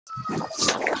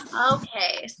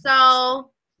Okay,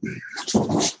 so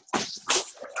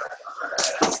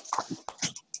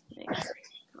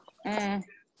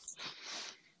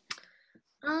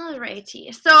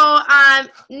alrighty. So,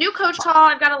 new coach call.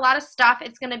 I've got a lot of stuff.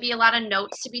 It's going to be a lot of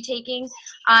notes to be taking.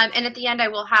 And at the end, I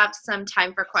will have some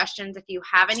time for questions if you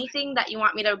have anything that you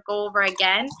want me to go over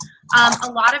again.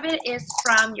 A lot of it is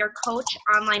from your coach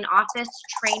online office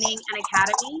training and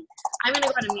academy. I'm going to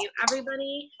go ahead and mute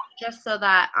everybody just so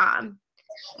that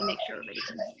make sure everybody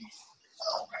can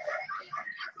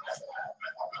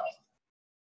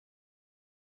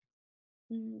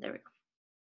hear. There we go.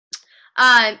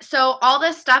 So all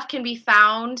this stuff can be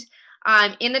found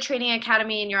in the training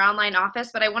academy in your online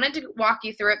office, but I wanted to walk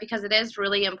you through it because it is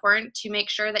really important to make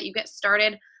sure that you get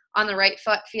started on the right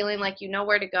foot, feeling like you know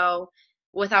where to go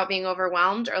without being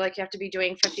overwhelmed or like you have to be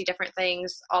doing 50 different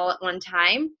things all at one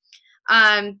time.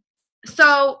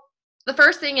 So the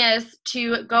first thing is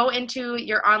to go into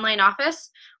your online office,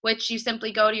 which you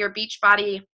simply go to your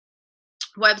Beachbody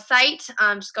website.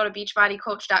 Just go to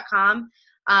beachbodycoach.com.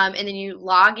 And then you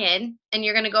log in, and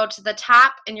you're going to go to the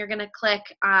top, and you're going to click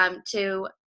to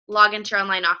log into your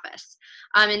online office.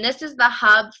 And this is the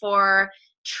hub for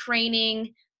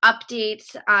training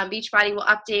updates. Beachbody will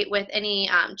update with any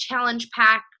challenge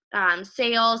pack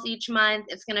sales each month.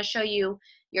 It's going to show you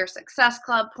your Success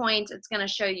Club points. It's going to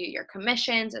show you your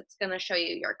commissions. It's going to show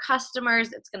you your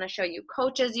customers. It's going to show you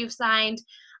coaches you've signed.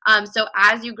 So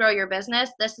as you grow your business,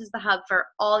 this is the hub for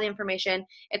all the information.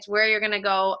 It's where you're going to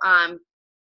go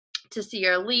to see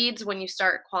your leads when you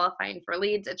start qualifying for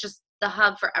leads. It's just the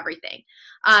hub for everything.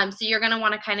 So you're going to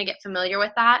want to kind of get familiar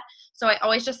with that. So I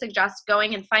always just suggest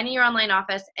going and finding your online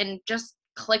office and just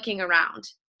clicking around.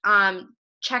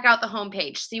 Check out the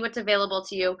homepage, see what's available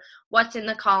to you, what's in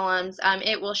the columns.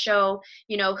 It will show,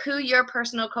 you know, who your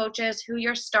personal coach is, who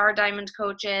your star diamond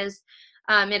coach is.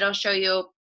 It'll show you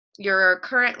your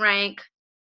current rank,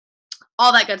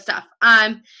 all that good stuff.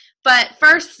 But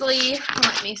firstly,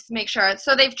 let me make sure.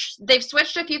 So they've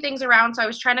switched a few things around. So I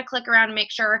was trying to click around and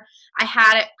make sure I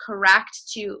had it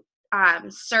correct to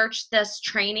search this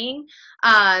training.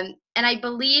 And I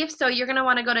believe, so you're going to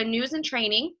want to go to news and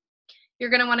training. You're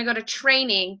going to want to go to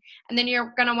training, and then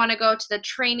you're going to want to go to the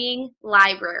training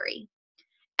library.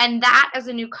 And that, as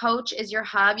a new coach, is your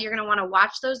hub. You're going to want to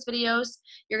watch those videos.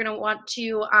 You're going to want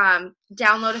to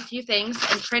download a few things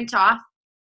and print off.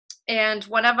 And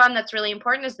one of them that's really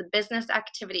important is the business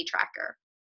activity tracker.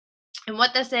 And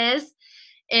what this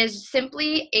is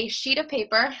simply a sheet of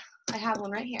paper. I have one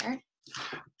right here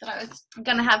that I was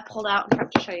going to have pulled out and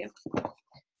have to show you.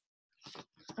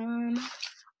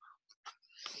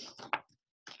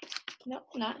 Nope,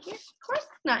 not here. Of course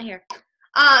it's not here.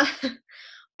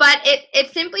 But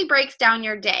it simply breaks down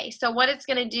your day. So what it's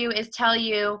going to do is tell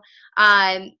you,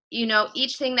 you know,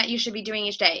 each thing that you should be doing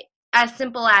each day. As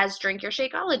simple as drink your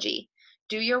Shakeology,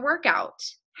 do your workout,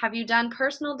 have you done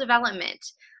personal development?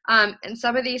 And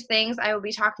some of these things I will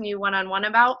be talking to you one-on-one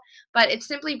about, but it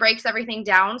simply breaks everything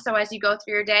down. So as you go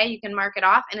through your day, you can mark it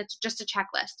off, and it's just a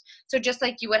checklist. So just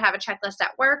like you would have a checklist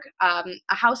at work, a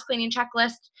house cleaning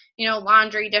checklist, you know,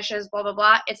 laundry, dishes, blah, blah,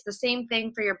 blah. It's the same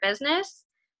thing for your business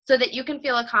so that you can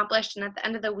feel accomplished. And at the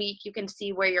end of the week, you can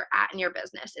see where you're at in your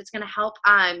business. It's going to help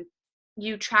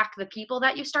you track the people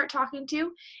that you start talking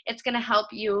to. It's going to help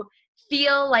you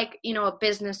feel like, you know, a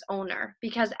business owner,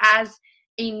 because as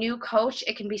a new coach,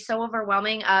 it can be so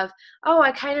overwhelming of, oh,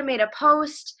 I kind of made a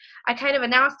post, I kind of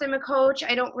announced I'm a coach,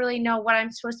 I don't really know what I'm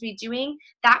supposed to be doing.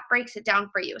 That breaks it down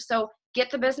for you. So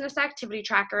get the business activity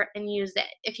tracker and use it.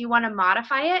 If you want to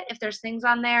modify it, if there's things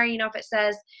on there, you know, if it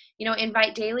says, you know,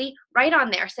 invite daily, write on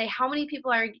there, say how many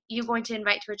people are you going to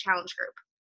invite to a challenge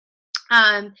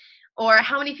group? Or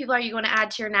how many people are you going to add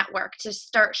to your network to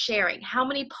start sharing? How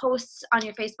many posts on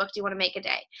your Facebook do you want to make a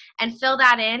day? And fill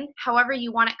that in however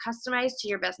you want it customized to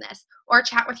your business. Or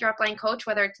chat with your upline coach,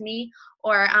 whether it's me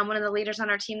or one of the leaders on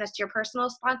our team that's your personal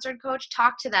sponsored coach.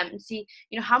 Talk to them and see,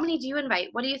 you know, how many do you invite?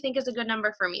 What do you think is a good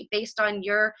number for me based on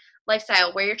your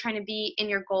lifestyle, where you're trying to be in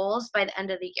your goals by the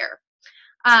end of the year?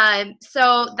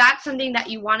 So that's something that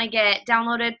you want to get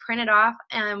downloaded, printed off.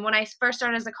 And when I first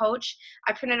started as a coach,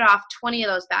 I printed off 20 of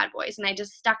those bad boys, and I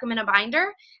just stuck them in a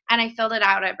binder, and I filled it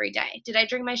out every day. Did I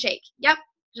drink my shake? Yep.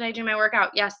 Did I do my workout?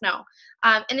 Yes, no.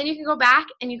 And then you can go back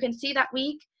and you can see that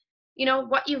week, you know,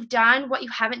 what you've done, what you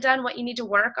haven't done, what you need to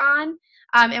work on,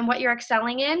 and what you're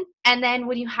excelling in. And then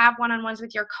when you have one-on-ones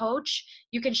with your coach,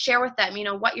 you can share with them, you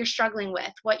know, what you're struggling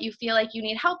with, what you feel like you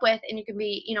need help with, and you can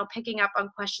be, you know, picking up on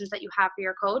questions that you have for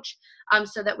your coach,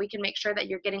 so that we can make sure that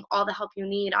you're getting all the help you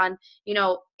need on, you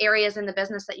know, areas in the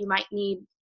business that you might need,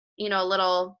 you know, a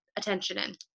little attention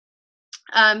in.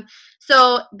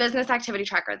 So business activity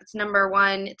tracker, that's number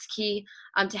one. It's key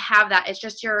to have that. It's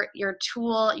just your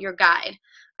tool, your guide.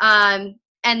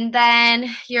 And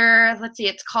then let's see,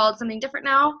 it's called something different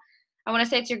now. I want to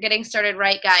say it's your getting started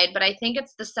right guide, but I think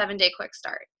it's the 7-day quick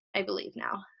start, I believe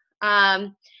now.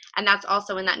 And that's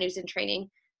also in that news and training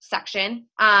section.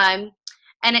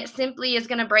 And it simply is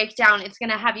going to break down, it's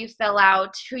going to have you fill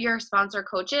out who your sponsor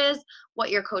coach is, what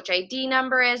your coach ID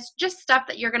number is, just stuff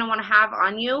that you're going to want to have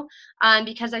on you,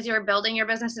 because as you're building your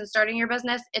business and starting your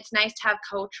business, it's nice to have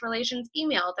coach relations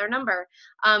email, their number,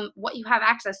 what you have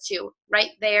access to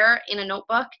right there in a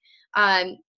notebook,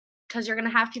 because you're going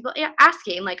to have people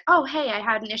asking like, oh, hey, I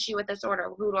had an issue with this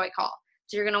order. Who do I call?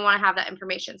 So you're going to want to have that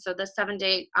information. So the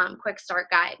 7-day quick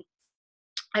start guide,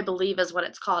 I believe is what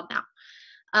it's called now.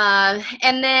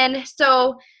 And then,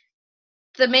 so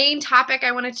the main topic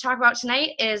I wanted to talk about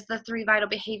tonight is the 3 vital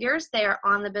behaviors. They are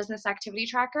on the business activity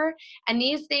tracker. And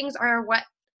these things are what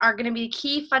are going to be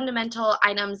key fundamental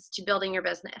items to building your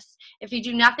business. If you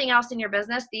do nothing else in your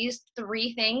business, these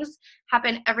 3 things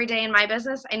happen every day in my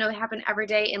business. I know they happen every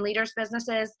day in leaders'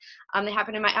 businesses. They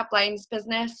happen in my uplines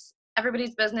business,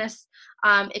 everybody's business.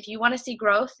 If you want to see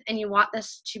growth and you want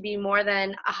this to be more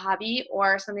than a hobby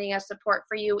or something as support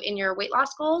for you in your weight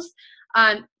loss goals,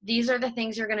 these are the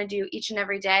things you're going to do each and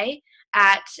every day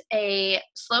at a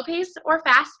slow pace or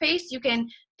fast pace. You can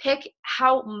pick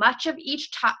how much of each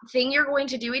thing you're going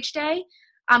to do each day,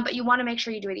 but you want to make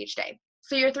sure you do it each day.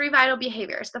 So your 3 vital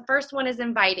behaviors. The first one is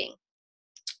inviting.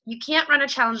 You can't run a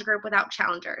challenge group without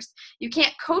challengers. You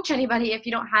can't coach anybody if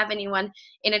you don't have anyone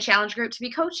in a challenge group to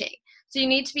be coaching. So you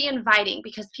need to be inviting,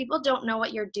 because people don't know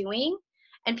what you're doing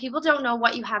and people don't know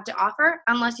what you have to offer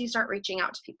unless you start reaching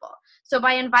out to people. So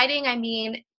by inviting, I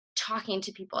mean talking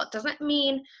to people. It doesn't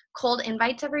mean cold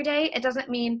invites every day. It doesn't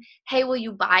mean, hey, will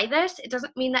you buy this? It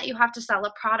doesn't mean that you have to sell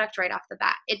a product right off the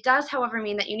bat. It does, however,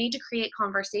 mean that you need to create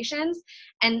conversations,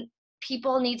 and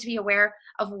people need to be aware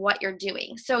of what you're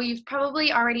doing. So you've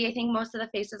probably already, I think most of the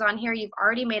faces on here, you've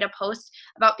already made a post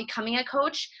about becoming a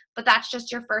coach, but that's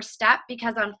just your first step,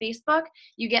 because on Facebook,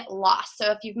 you get lost.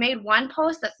 So if you've made one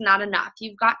post, that's not enough.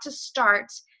 You've got to start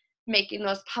making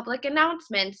those public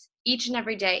announcements each and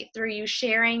every day through you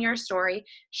sharing your story,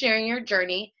 sharing your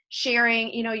journey,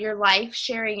 sharing, your life,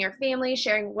 sharing your family,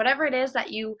 sharing whatever it is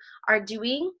that you are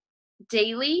doing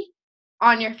daily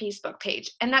on your Facebook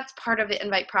page. And that's part of the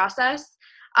invite process.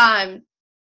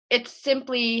 It's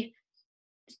simply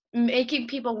making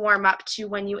people warm up to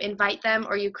when you invite them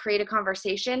or you create a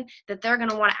conversation that they're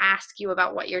going to want to ask you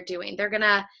about what you're doing. They're going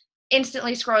to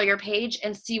instantly scroll your page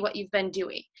and see what you've been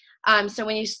doing. So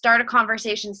when you start a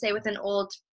conversation, say with an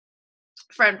old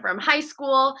friend from high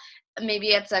school, maybe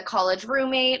it's a college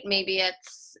roommate, maybe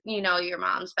it's, your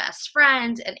mom's best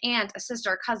friend, an aunt, a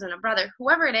sister, a cousin, a brother,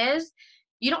 whoever it is,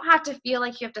 you don't have to feel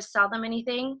like you have to sell them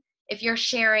anything. If you're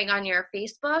sharing on your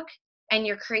Facebook and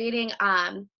you're creating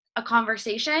a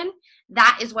conversation,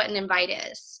 that is what an invite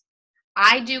is.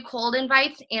 I do cold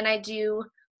invites and I do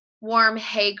warm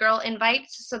hey girl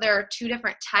invites. So there are 2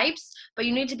 different types, but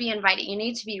you need to be inviting. You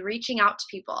need to be reaching out to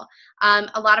people.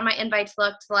 A lot of my invites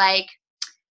looked like,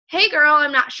 hey girl,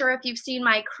 I'm not sure if you've seen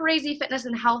my crazy fitness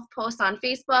and health posts on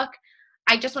Facebook.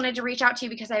 I just wanted to reach out to you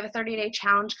because I have a 30-day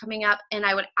challenge coming up, and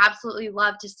I would absolutely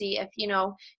love to see if, you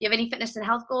have any fitness and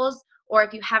health goals, or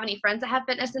if you have any friends that have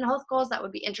fitness and health goals that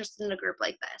would be interested in a group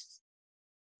like this.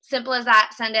 Simple as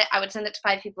that. Send it. I would send it to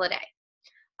 5 people a day.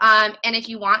 And if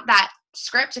you want that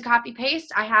script to copy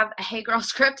paste, I have a Hey Girl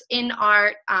script in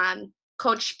our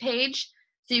coach page.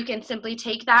 So you can simply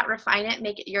take that, refine it,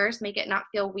 make it yours, make it not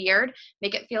feel weird,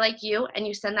 make it feel like you, and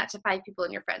you send that to 5 people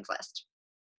in your friends list,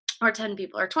 or 10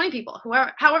 people, or 20 people,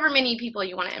 however many people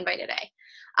you want to invite a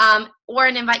day. Or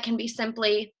an invite can be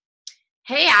simply,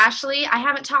 hey, Ashley, I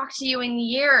haven't talked to you in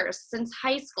years, since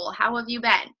high school. How have you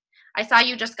been? I saw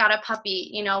you just got a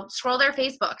puppy. Scroll their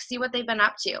Facebook, see what they've been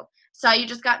up to. Saw you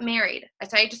just got married. I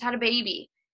saw you just had a baby.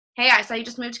 Hey, I saw you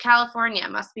just moved to California.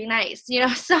 Must be nice.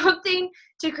 Something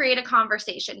to create a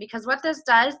conversation, because what this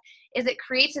does is it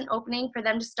creates an opening for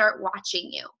them to start watching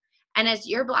you. And as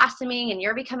you're blossoming and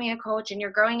you're becoming a coach and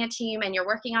you're growing a team and you're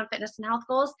working on fitness and health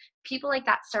goals, people like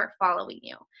that start following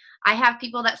you. I have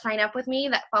people that sign up with me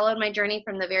that followed my journey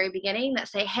from the very beginning that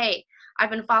say, hey, I've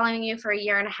been following you for a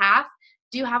year and a half.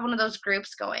 Do you have one of those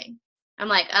groups going? I'm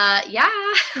like, yeah.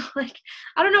 Like,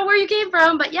 I don't know where you came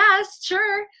from, but yes,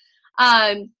 sure.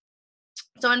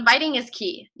 So inviting is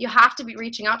key. You have to be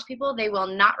reaching out to people. They will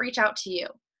not reach out to you.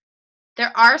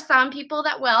 There are some people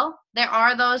that will. There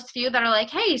are those few that are like,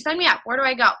 hey, sign me up. Where do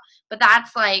I go? But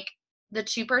that's like the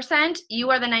 2%.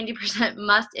 You are the 90%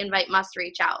 must invite, must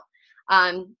reach out.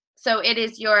 So it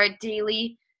is your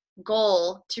daily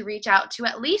goal to reach out to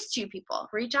at least 2 people,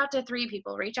 reach out to 3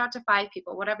 people, reach out to 5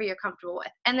 people, whatever you're comfortable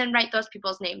with, and then write those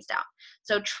people's names down.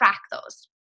 So track those.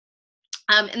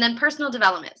 And then personal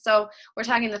development. So we're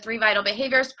talking the 3 vital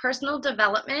behaviors. Personal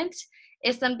development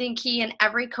is something key in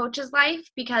every coach's life,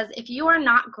 because if you are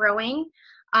not growing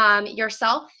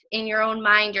yourself in your own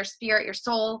mind, your spirit, your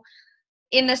soul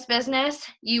in this business,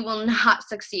 you will not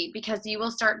succeed, because you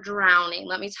will start drowning.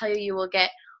 Let me tell you, you will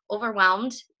get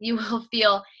overwhelmed. You will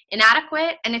feel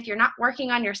inadequate. And if you're not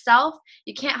working on yourself,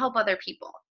 you can't help other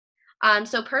people.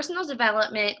 So personal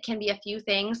development can be a few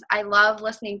things. I love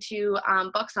listening to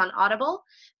books on Audible,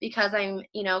 because I'm,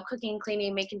 cooking,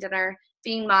 cleaning, making dinner,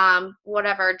 being mom,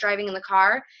 whatever, driving in the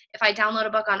car. If I download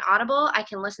a book on Audible, I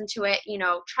can listen to it,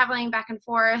 traveling back and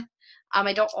forth.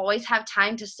 I don't always have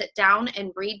time to sit down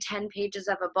and read 10 pages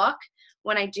of a book.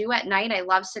 When I do at night, I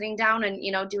love sitting down and,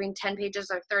 doing 10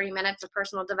 pages or 30 minutes of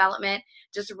personal development,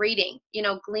 just reading,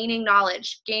 gleaning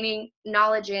knowledge, gaining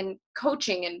knowledge in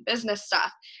coaching and business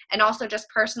stuff, and also just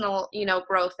personal,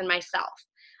 growth in myself.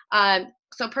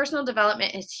 So personal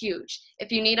development is huge.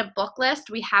 If you need a book list,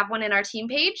 we have one in our team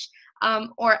page,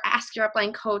 or ask your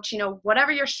upline coach,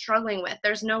 whatever you're struggling with.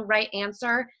 There's no right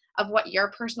answer of what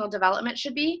your personal development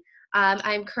should be.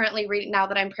 I'm currently reading, now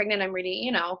that I'm pregnant, I'm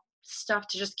reading, stuff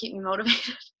to just keep me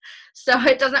motivated. So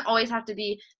it doesn't always have to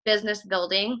be business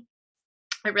building.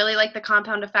 I really like the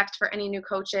Compound Effect for any new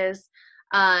coaches.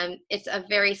 It's a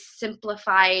very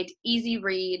simplified, easy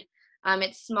read.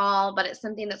 It's small, but it's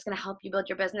something that's going to help you build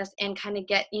your business and kind of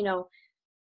get,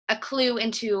 a clue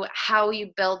into how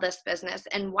you build this business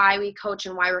and why we coach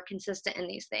and why we're consistent in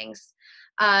these things.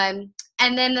 And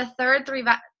then the third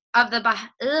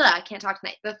I can't talk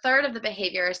tonight. The third of the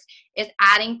behaviors is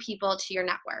adding people to your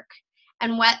network.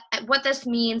 And what this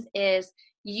means is,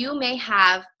 you may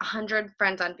have 100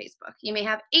 friends on Facebook. You may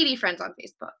have 80 friends on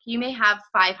Facebook. You may have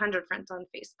 500 friends on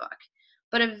Facebook.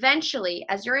 But eventually,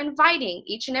 as you're inviting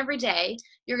each and every day,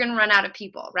 you're going to run out of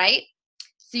people, right?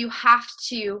 So you have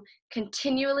to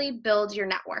continually build your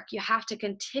network. You have to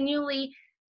continually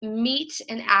meet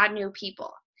and add new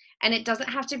people. And it doesn't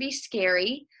have to be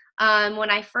scary. When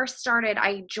I first started,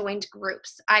 I joined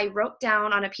groups. I wrote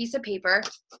down on a piece of paper,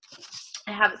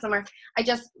 I have it somewhere, I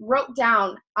just wrote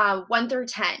down 1 through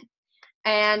 10.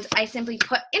 And I simply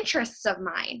put interests of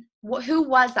mine. Who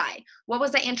was I? What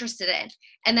was I interested in?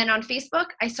 And then on Facebook,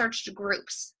 I searched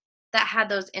groups that had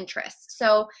those interests.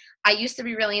 So I used to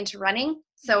be really into running,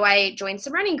 so I joined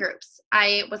some running groups.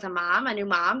 I was a new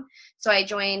mom, so I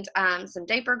joined some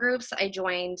diaper groups. I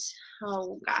joined,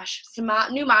 some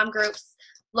new mom groups,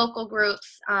 local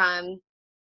groups,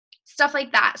 stuff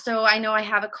like that. So I know I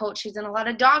have a coach who's in a lot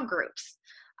of dog groups.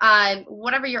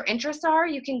 Whatever your interests are,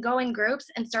 you can go in groups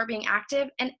and start being active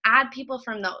and add people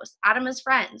from those. Add them as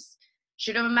friends.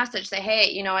 Shoot them a message. Say,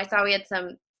 hey, I saw we had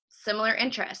some similar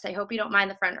interests. I hope you don't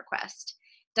mind the friend request.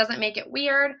 Doesn't make it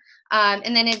weird.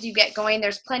 And then as you get going,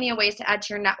 there's plenty of ways to add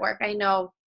to your network.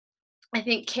 I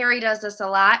think Carrie does this a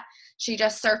lot. She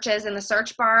just searches in the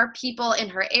search bar people in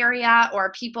her area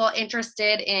or people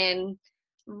interested in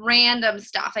random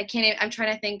stuff. I'm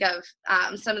trying to think of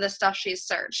some of the stuff she's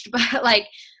searched, but like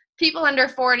people under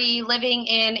 40 living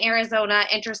in Arizona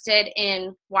interested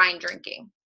in wine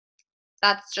drinking.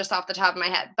 That's just off the top of my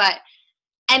head, but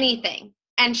anything.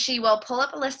 And she will pull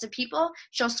up a list of people.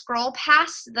 She'll scroll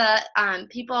past the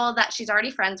people that she's already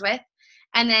friends with,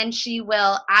 and then she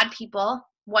will add people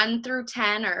 1 through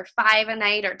 10 or 5 a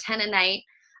night or 10 a night,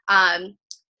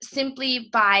 simply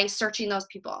by searching those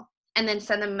people, and then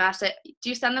send them a message. Do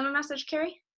you send them a message,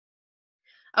 Carrie?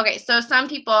 Okay, so some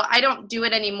people, I don't do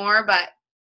it anymore, but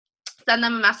send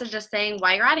them a message just saying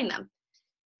why you're adding them.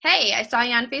 Hey, I saw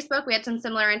you on Facebook. We had some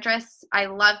similar interests. I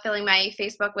love filling my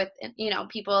Facebook with,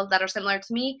 people that are similar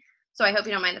to me. So I hope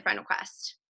you don't mind the friend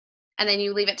request. And then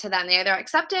you leave it to them. They either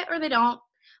accept it or they don't.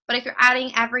 But if you're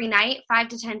adding every night 5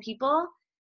 to 10 people,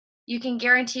 you can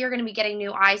guarantee you're going to be getting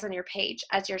new eyes on your page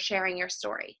as you're sharing your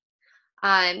story.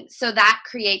 So that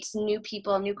creates new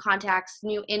people, new contacts,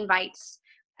 new invites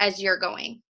as you're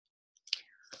going.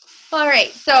 All right,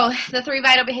 so the 3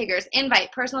 vital behaviors: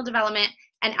 invite, personal development,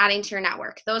 and adding to your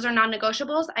network. Those are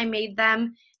non-negotiables. I made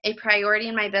them a priority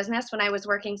in my business when I was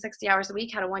working 60 hours a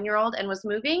week, had a 1-year-old, and was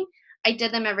moving. I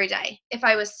did them every day. If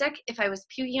I was sick, if I was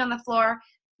puking on the floor,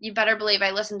 you better believe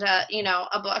I listened to,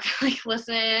 a book.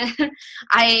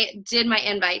 I did my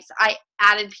invites. I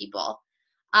added people.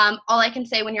 All I can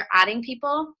say when you're adding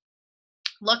people,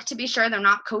 look to be sure they're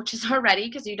not coaches already,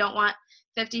 because you don't want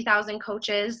 50,000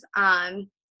 coaches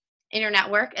in your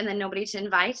network and then nobody to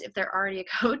invite if they're already a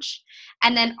coach.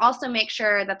 And then also make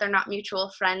sure that they're not mutual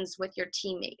friends with your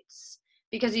teammates,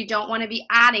 because you don't want to be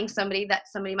adding somebody that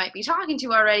somebody might be talking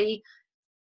to already.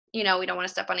 We don't want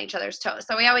to step on each other's toes.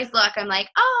 So we always look, I'm like,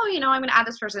 oh, I'm going to add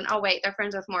this person. Oh, wait, they're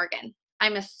friends with Morgan.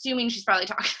 I'm assuming she's probably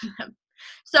talking to them.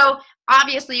 So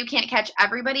obviously you can't catch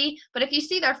everybody, but if you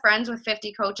see they're friends with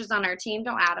 50 coaches on our team,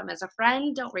 don't add them as a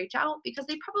friend. Don't reach out because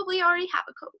they probably already have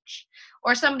a coach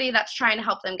or somebody that's trying to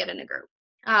help them get in a group.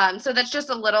 So that's just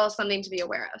a little something to be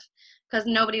aware of, because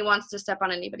nobody wants to step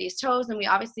on anybody's toes, and we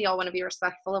obviously all want to be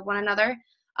respectful of one another.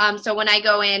 So when I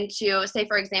go into, say,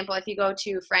 for example, if you go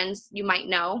to friends you might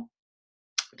know,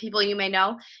 people you may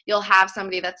know, you'll have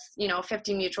somebody that's,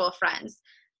 50 mutual friends.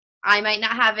 I might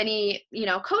not have any,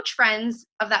 coach friends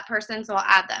of that person, so I'll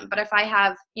add them. But if I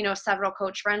have, several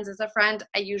coach friends as a friend,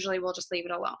 I usually will just leave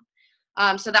it alone.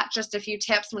 So that's just a few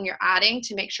tips when you're adding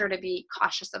to make sure to be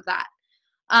cautious of that.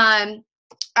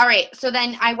 All right, so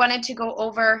then I wanted to go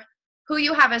over who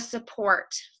you have as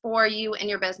support for you and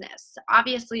your business.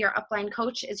 Obviously, your upline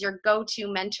coach is your go-to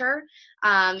mentor,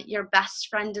 your best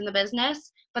friend in the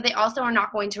business, but they also are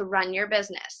not going to run your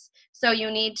business. So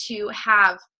you need to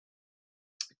have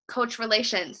coach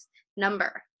relations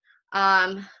number.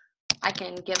 I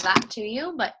can give that to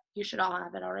you, but you should all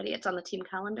have it already. It's on the team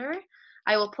calendar.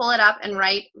 I will pull it up and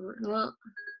write, hold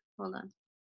on.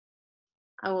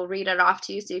 I will read it off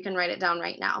to you so you can write it down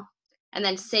right now and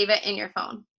then save it in your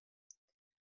phone.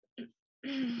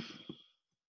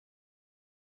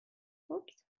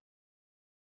 Oops.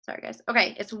 Sorry, guys.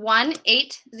 Okay, it's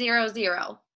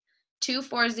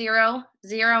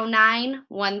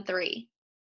 1-800-240-0913.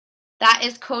 That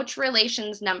is coach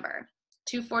relations number,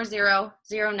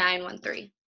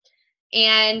 240-0913.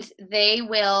 And they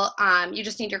will, you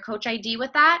just need your coach ID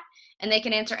with that, and they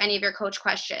can answer any of your coach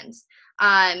questions.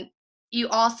 You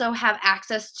also have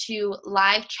access to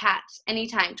live chats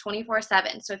anytime,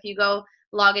 24/7. So if you go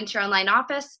log into your online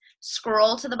office,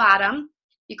 scroll to the bottom,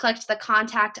 you click the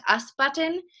Contact Us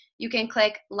button, you can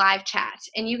click Live Chat,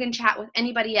 and you can chat with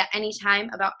anybody at any time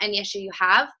about any issue you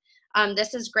have.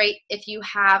 This is great if you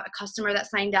have a customer that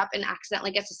signed up and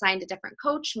accidentally gets assigned a different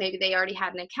coach. Maybe they already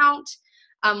had an account.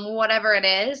 Whatever it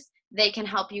is, they can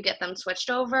help you get them switched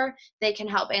over. They can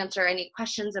help answer any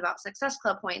questions about Success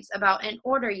Club points, about an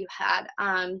order you had,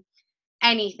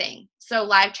 anything. So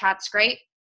live chat's great.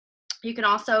 You can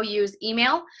also use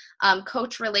email,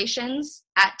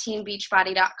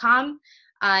 coachrelations@teambeachbody.com.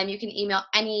 You can email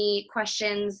any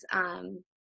questions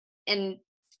and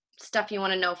stuff you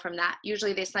want to know from that.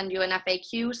 Usually they send you an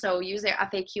FAQ, so use their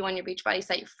FAQ on your Beachbody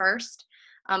site first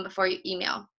before you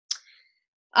email.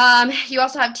 You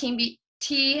also have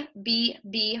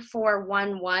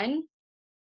TBB411,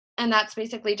 and that's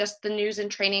basically just the news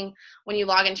and training when you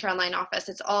log into your online office.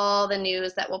 It's all the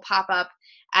news that will pop up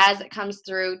as it comes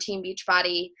through Team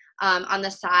Beachbody. On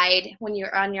the side, when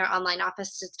you're on your online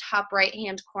office, the top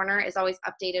right-hand corner is always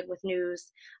updated with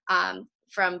news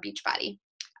from Beachbody.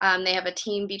 They have a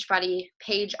Team Beachbody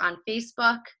page on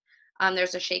Facebook.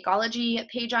 There's a Shakeology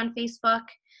page on Facebook.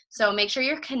 So make sure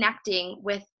you're connecting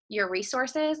with your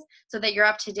resources so that you're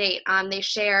up to date. They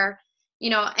share,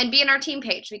 and be in our team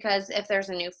page, because if there's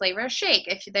a new flavor of shake,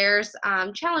 if there's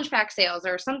challenge pack sales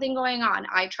or something going on,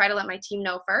 I try to let my team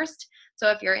know first. So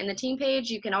if you're in the team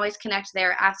page, you can always connect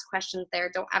there, ask questions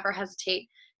there. Don't ever hesitate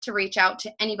to reach out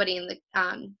to anybody in the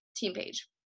team page.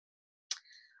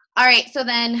 All right, so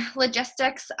then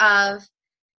logistics of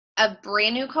a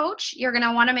brand new coach, you're going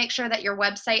to want to make sure that your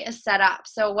website is set up.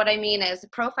 So what I mean is a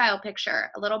profile picture,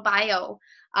 a little bio.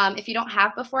 If you don't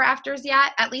have before afters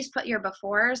yet, at least put your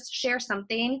befores, share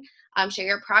something, share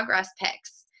your progress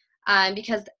pics,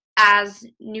 because as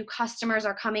new customers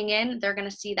are coming in, they're going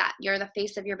to see that you're the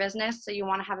face of your business. So you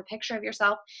want to have a picture of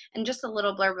yourself and just a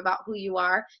little blurb about who you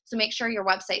are. So make sure your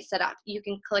website's set up. You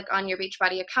can click on your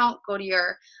Beachbody account, go to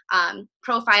your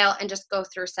profile, and just go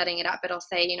through setting it up. It'll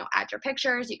say, add your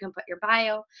pictures. You can put your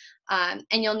bio, and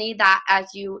you'll need that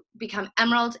as you become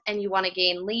Emerald and you want to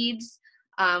gain leads,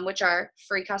 which are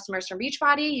free customers from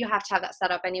Beachbody. You have to have that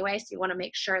set up anyway, so you want to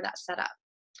make sure that's set up.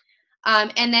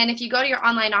 And then if you go to your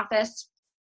online office,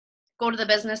 go to the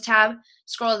business tab,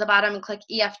 scroll to the bottom and click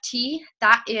EFT.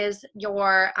 That is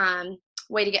your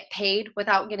way to get paid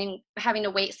without having to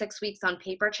wait 6 weeks on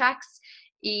paper checks.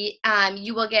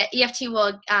 You will get, EFT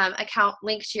will account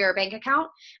linked to your bank account,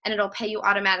 and it'll pay you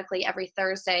automatically every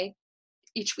Thursday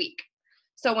each week.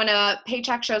 So when a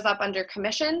paycheck shows up under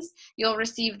commissions, you'll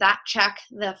receive that check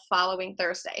the following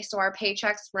Thursday. So our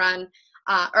paychecks run,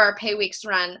 or our pay weeks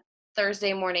run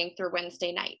Thursday morning through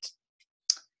Wednesday night.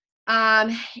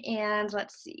 And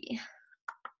let's see.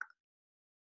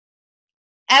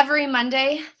 Every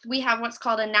Monday, we have what's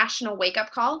called a national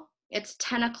wake-up call. It's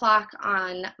 10 o'clock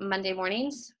on Monday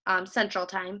mornings, Central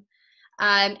Time.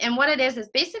 And what it is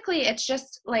basically it's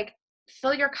just like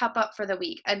fill your cup up for the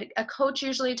week. A coach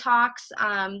usually talks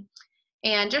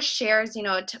and just shares,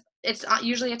 it's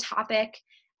usually a topic,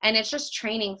 and it's just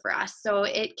training for us. So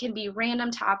it can be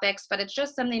random topics, but it's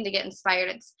just something to get inspired.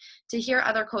 It's to hear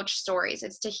other coach stories.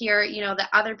 It's to hear, the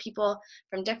other people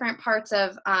from different parts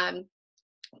of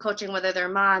coaching, whether they're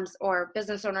moms or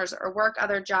business owners or work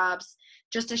other jobs,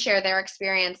 just to share their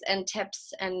experience and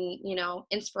tips and,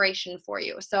 inspiration for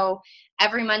you. So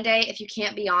every Monday, if you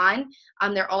can't be on,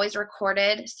 they're always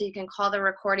recorded. So you can call the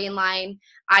recording line.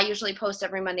 I usually post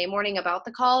every Monday morning about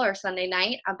the call, or Sunday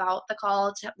night about the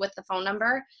call with the phone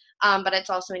number. But it's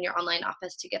also in your online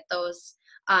office to get those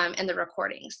and the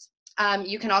recordings.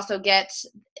 You can also get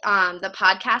the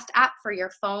podcast app for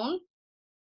your phone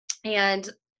and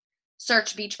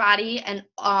search Beachbody, and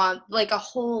like a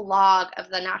whole log of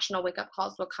the national wake up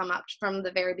calls will come up from the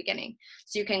very beginning.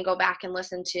 So you can go back and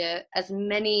listen to as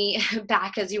many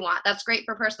back as you want. That's great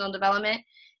for personal development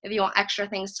if you want extra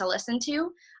things to listen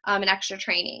to and extra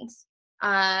trainings.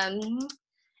 And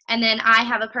then I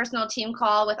have a personal team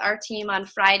call with our team on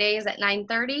Fridays at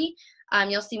 9:30.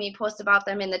 You'll see me post about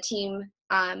them in the team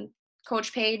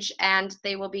coach page, and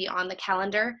they will be on the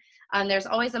calendar. There's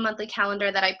always a monthly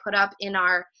calendar that I put up in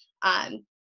our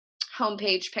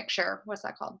homepage picture. What's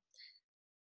that called?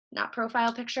 Not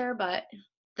profile picture, but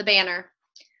the banner.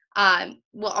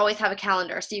 We'll always have a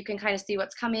calendar, so you can kind of see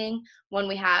what's coming, when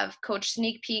we have coach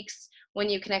sneak peeks, when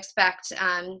you can expect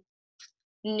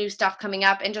new stuff coming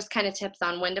up, and just kind of tips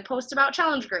on when to post about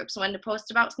challenge groups, when to post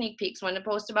about sneak peeks, when to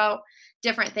post about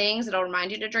different things. It'll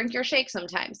remind you to drink your shake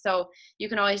sometimes. So you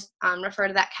can always refer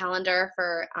to that calendar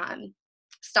for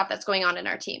stuff that's going on in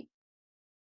our team.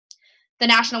 The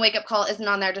national wake up call isn't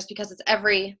on there just because it's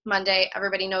every Monday.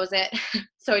 Everybody knows it.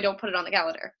 So I don't put it on the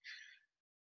calendar.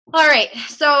 All right.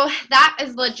 So that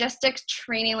is logistics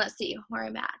training. Let's see where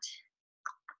I'm at.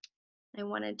 I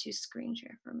wanted to screen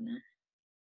share for a minute.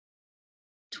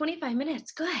 25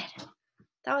 minutes. Good.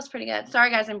 That was pretty good. Sorry,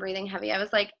 guys, I'm breathing heavy. I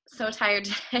was like so tired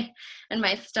today, and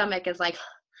my stomach is like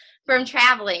from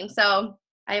traveling. So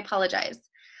I apologize.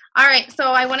 All right,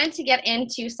 so I wanted to get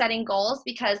into setting goals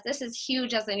because this is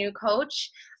huge as a new coach.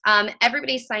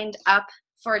 Everybody signed up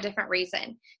for a different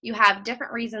reason. You have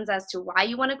different reasons as to why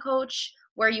you want to coach,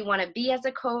 where you want to be as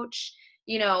a coach,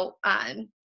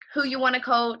 who you want to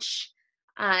coach.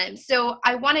 So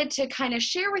I wanted to kind of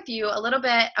share with you a little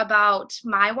bit about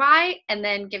my why and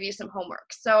then give you some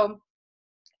homework. So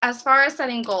as far as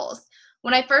setting goals,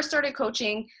 when I first started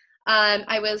coaching,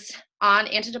 I was on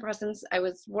antidepressants. I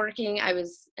was working. I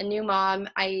was a new mom.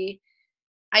 I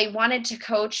wanted to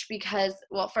coach because,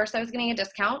 well, first I was getting a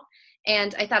discount,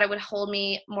 and I thought it would hold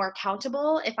me more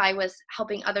accountable if I was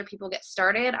helping other people get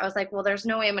started. I was like, well, there's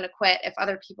no way I'm going to quit if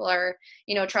other people are,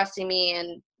 trusting me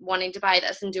and wanting to buy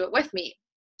this and do it with me.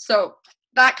 So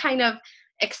that kind of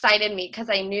excited me because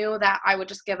I knew that I would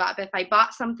just give up. If I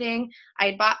bought something, I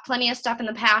had bought plenty of stuff in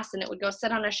the past, and it would go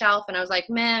sit on a shelf, and I was like,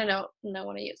 man, no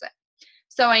want to use it.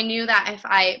 So I knew that if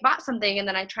I bought something and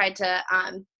then I tried to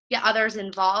get others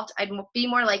involved, I'd be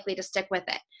more likely to stick with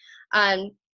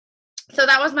it. So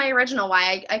that was my original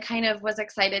why. I kind of was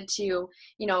excited to,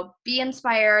 be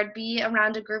inspired, be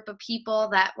around a group of people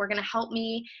that were going to help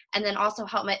me, and then also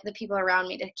help the people around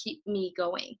me to keep me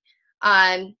going.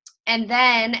 And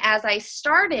then as I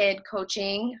started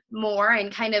coaching more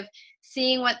and kind of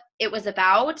seeing what it was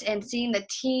about and seeing the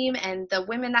team and the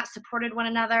women that supported one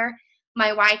another,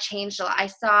 my why changed a lot. I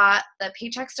saw the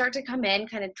paychecks start to come in,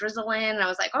 kind of drizzle in, and I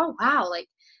was like, oh, wow, like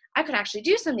I could actually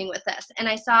do something with this. And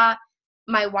I saw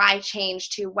my why change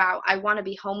to, wow, I want to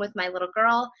be home with my little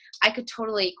girl. I could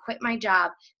totally quit my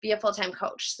job, be a full-time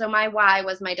coach. So my why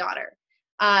was my daughter.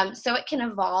 So it can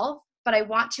evolve, but I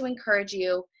want to encourage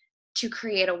you to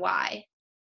create a why.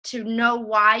 To know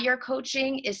why you're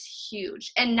coaching is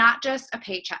huge, and not just a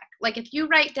paycheck. Like if you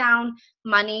write down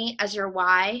money as your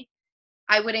why,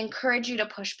 I would encourage you to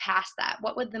push past that.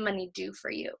 What would the money do for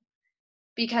you?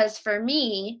 Because for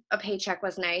me, a paycheck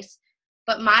was nice,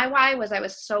 but my why was I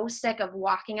was so sick of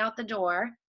walking out the door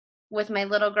with my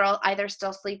little girl either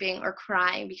still sleeping or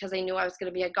crying because I knew I was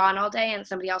going to be gone all day and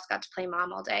somebody else got to play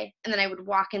mom all day. And then I would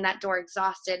walk in that door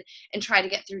exhausted and try to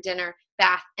get through dinner,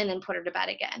 bath, and then put her to bed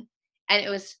again. And it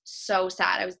was so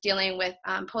sad. I was dealing with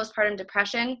postpartum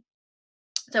depression.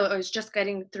 So it was just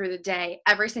getting through the day,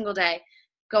 every single day,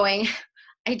 going,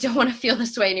 I don't want to feel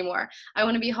this way anymore. I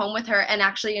want to be home with her and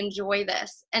actually enjoy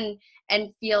this and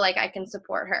feel like I can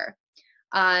support her.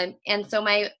 And so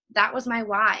that was my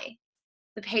why.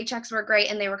 The paychecks were great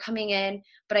and they were coming in,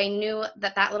 but I knew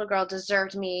that little girl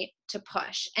deserved me to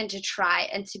push and to try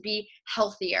and to be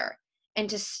healthier. and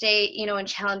to stay, in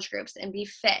challenge groups and be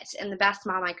fit and the best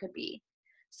mom I could be.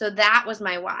 So that was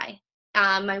my why.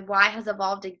 My why has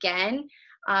evolved again.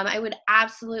 I would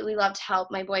absolutely love to help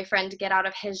my boyfriend get out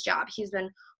of his job. He's been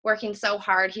working so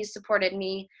hard. He's supported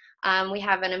me. We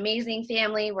have an amazing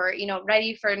family. We're,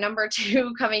 ready for number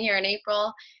 2 coming here in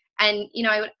April. And,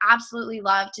 I would absolutely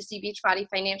love to see Beachbody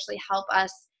financially help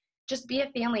us just be a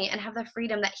family and have the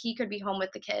freedom that he could be home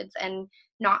with the kids and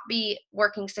not be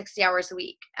working 60 hours a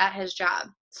week at his job.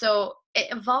 So it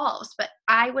evolves, but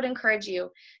I would encourage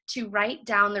you to write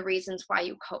down the reasons why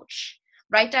you coach.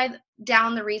 Write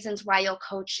down the reasons why you'll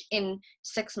coach in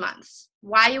 6 months,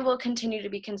 why you will continue to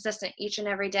be consistent each and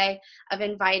every day of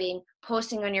inviting,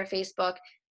 posting on your Facebook,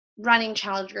 running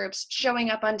challenge groups, showing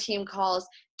up on team calls,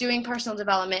 doing personal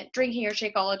development, drinking your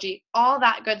Shakeology, all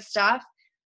that good stuff,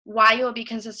 why you will be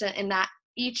consistent in that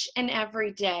each and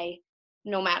every day,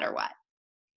 no matter what.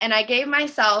 And I gave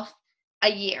myself a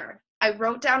year. I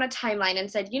wrote down a timeline and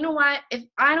said, you know what, if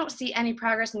I don't see any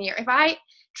progress in the year, if I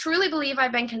truly believe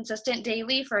I've been consistent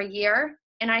daily for a year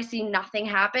and I see nothing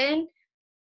happen,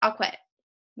 I'll quit.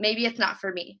 Maybe it's not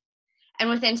for me. And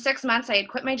within 6 months, I had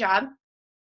quit my job.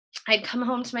 I'd come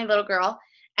home to my little girl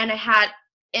and I had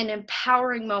an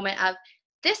empowering moment of,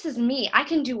 this is me. I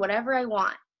can do whatever I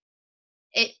want.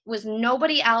 It was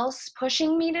nobody else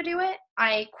pushing me to do it.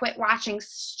 I quit watching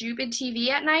stupid TV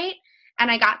at night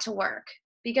and I got to work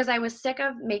because I was sick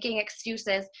of making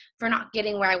excuses for not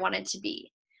getting where I wanted to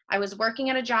be. I was working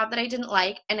at a job that I didn't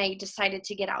like and I decided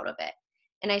to get out of it.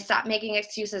 And I stopped making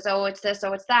excuses, oh, it's this,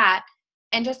 oh, it's that,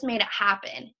 and just made it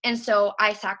happen. And so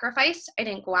I sacrificed. I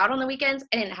didn't go out on the weekends.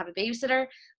 I didn't have a babysitter.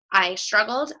 I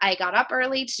struggled. I got up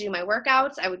early to do my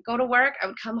workouts. I would go to work. I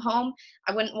would come home.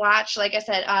 I wouldn't watch. Like I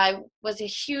said, I was a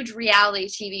huge reality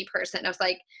TV person. I was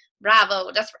like,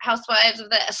 Bravo, Desperate Housewives of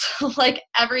this. Like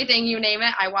everything, you name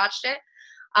it, I watched it.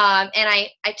 And I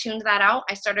tuned that out.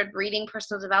 I started reading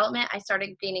personal development. I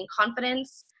started gaining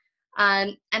confidence.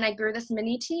 And I grew this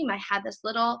mini team. I had this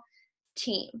little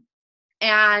team.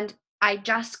 And I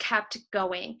just kept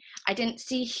going. I didn't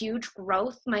see huge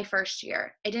growth my first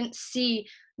year. I didn't see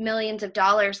millions of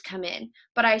dollars come in,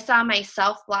 but I saw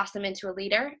myself blossom into a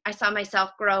leader. I saw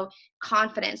myself grow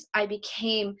confidence. I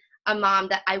became a mom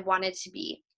that I wanted to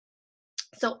be.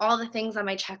 So all the things on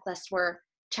my checklist were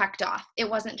checked off. It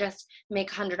wasn't just make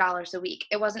 $100 a week.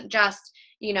 It wasn't just,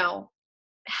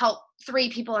 help 3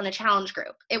 people in a challenge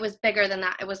group. It was bigger than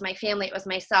that. It was my family. It was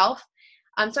myself.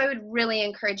 So I would really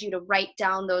encourage you to write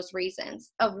down those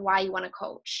reasons of why you want to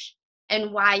coach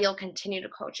and why you'll continue to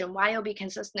coach and why you'll be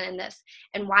consistent in this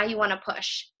and why you want to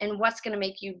push and what's going to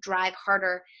make you drive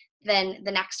harder than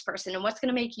the next person and what's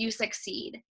going to make you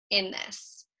succeed in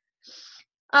this.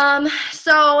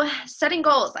 So setting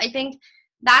goals, I think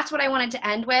that's what I wanted to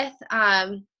end with.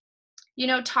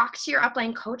 Talk to your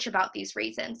upline coach about these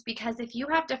reasons, because if you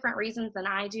have different reasons than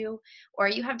I do, or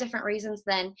you have different reasons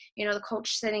than, the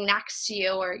coach sitting next to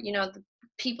you or, the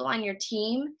people on your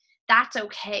team, that's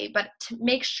okay. But to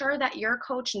make sure that your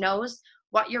coach knows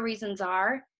what your reasons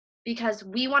are, because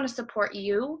we want to support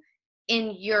you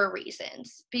in your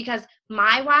reasons, because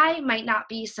my why might not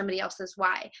be somebody else's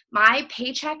why. My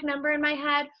paycheck number in my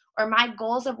head or my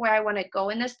goals of where I want to go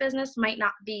in this business might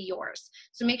not be yours.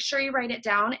 So make sure you write it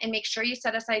down and make sure you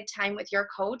set aside time with your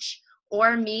coach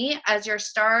or me as your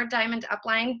star diamond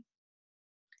upline.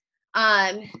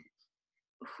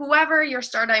 Whoever your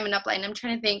star diamond upline, I'm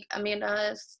trying to think,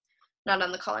 Amanda's not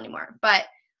on the call anymore, but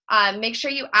make sure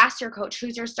you ask your coach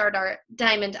who's your star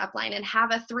diamond upline and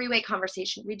have a 3-way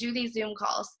conversation. We do these Zoom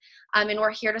calls and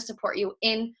we're here to support you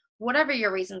in whatever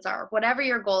your reasons are, whatever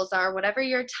your goals are, whatever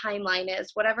your timeline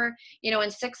is, whatever, in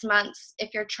 6 months,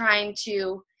 if you're trying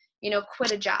to,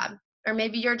 quit a job, or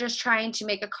maybe you're just trying to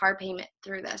make a car payment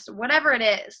through this, whatever it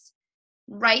is,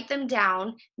 write them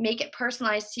down, make it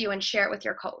personalized to you and share it with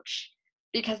your coach,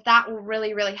 because that will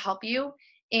really, really help you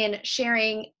in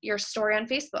sharing your story on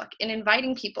Facebook, in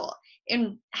inviting people,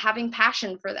 in having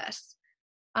passion for this.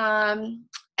 And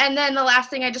then the last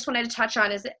thing I just wanted to touch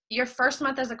on is your first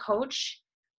month as a coach,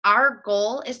 our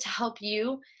goal is to help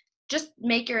you just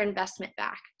make your investment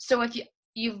back. So if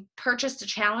you've purchased a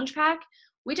challenge pack,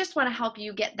 we just want to help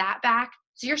you get that back.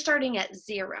 So you're starting at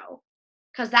 0,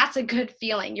 because that's a good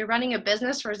feeling. You're running a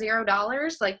business for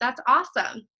 $0. Like, that's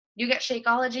awesome. You get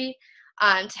Shakeology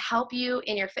to help you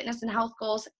in your fitness and health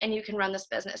goals, and you can run this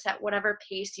business at whatever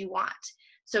pace you want.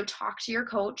 So talk to your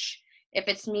coach. If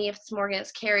it's me, if it's Morgan,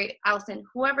 it's Carrie, Allison,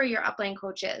 whoever your upline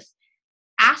coach is,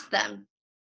 ask them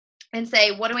and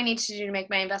say, what do I need to do to make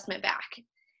my investment back?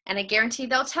 And I guarantee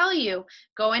they'll tell you,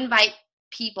 go invite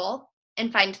people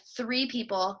and find 3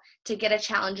 people to get a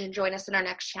challenge and join us in our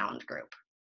next challenge group.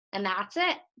 And that's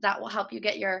it. That will help you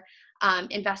get your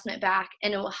investment back,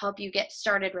 and it will help you get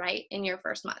started right in your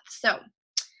first month. So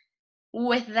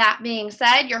with that being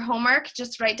said, your homework,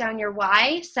 just write down your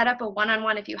why, set up a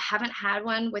one-on-one. If you haven't had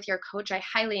one with your coach, I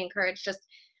highly encourage just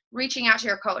reaching out to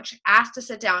your coach, ask to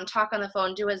sit down, talk on the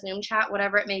phone, do a Zoom chat,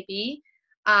 whatever it may be,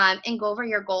 and go over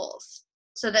your goals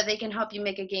so that they can help you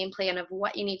make a game plan of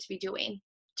what you need to be doing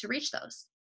to reach those.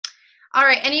 All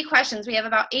right, any questions? We have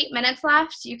about 8 minutes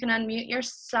left. You can unmute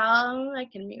yourself. I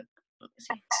can mute. Let me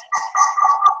see.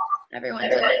 Everyone,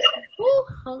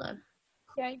 hold on.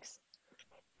 Yikes.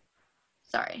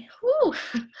 Sorry. Whew.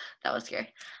 That was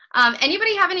scary.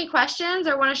 Anybody have any questions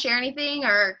or want to share anything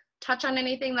or touch on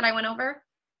anything that I went over?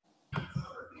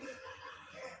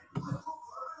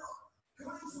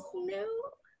 No.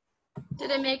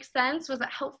 Did it make sense? Was it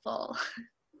helpful?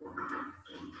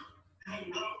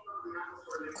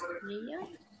 Yeah.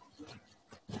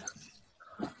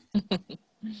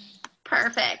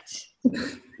 Perfect.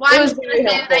 Well, I'm just gonna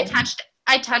say that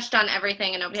I touched on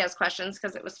everything and nobody has questions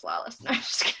because it was flawless. No,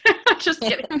 I'm just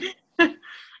kidding.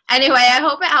 Anyway, I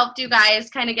hope it helped you guys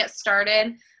kind of get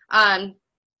started.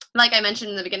 Like I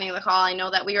mentioned in the beginning of the call, I know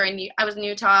that I was in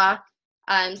Utah.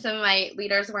 Some of my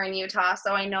leaders were in Utah,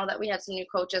 so I know that we had some new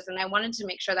coaches, and I wanted to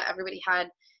make sure that everybody had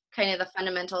kind of the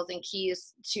fundamentals and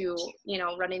keys to,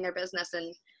 running their business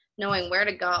and knowing where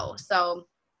to go. So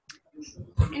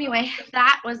anyway,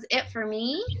 that was it for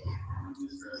me.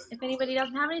 If anybody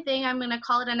doesn't have anything, I'm going to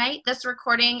call it a night. This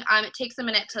recording, it takes a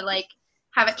minute to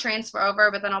have it transfer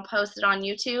over, but then I'll post it on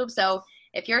YouTube. So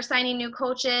if you're signing new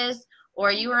coaches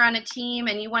or you are on a team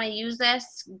and you want to use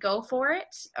this, go for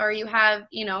it. Or you have,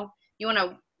 you want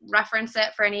to reference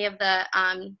it for any of the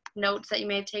notes that you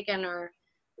may have taken or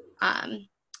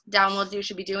downloads you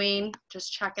should be doing,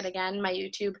 just check it again. My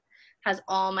YouTube has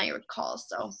all my calls.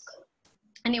 So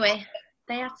anyway,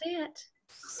 that's it.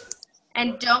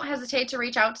 And don't hesitate to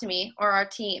reach out to me or our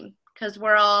team because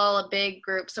we're all a big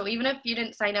group. So even if you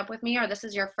didn't sign up with me or this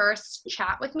is your first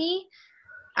chat with me,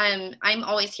 I'm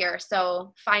always here.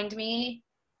 So find me,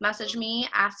 message me,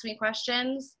 ask me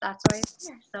questions. That's why I'm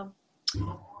here. So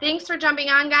thanks for jumping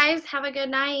on, guys. Have a good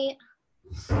night.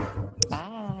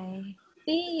 Bye.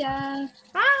 See ya.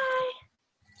 Bye.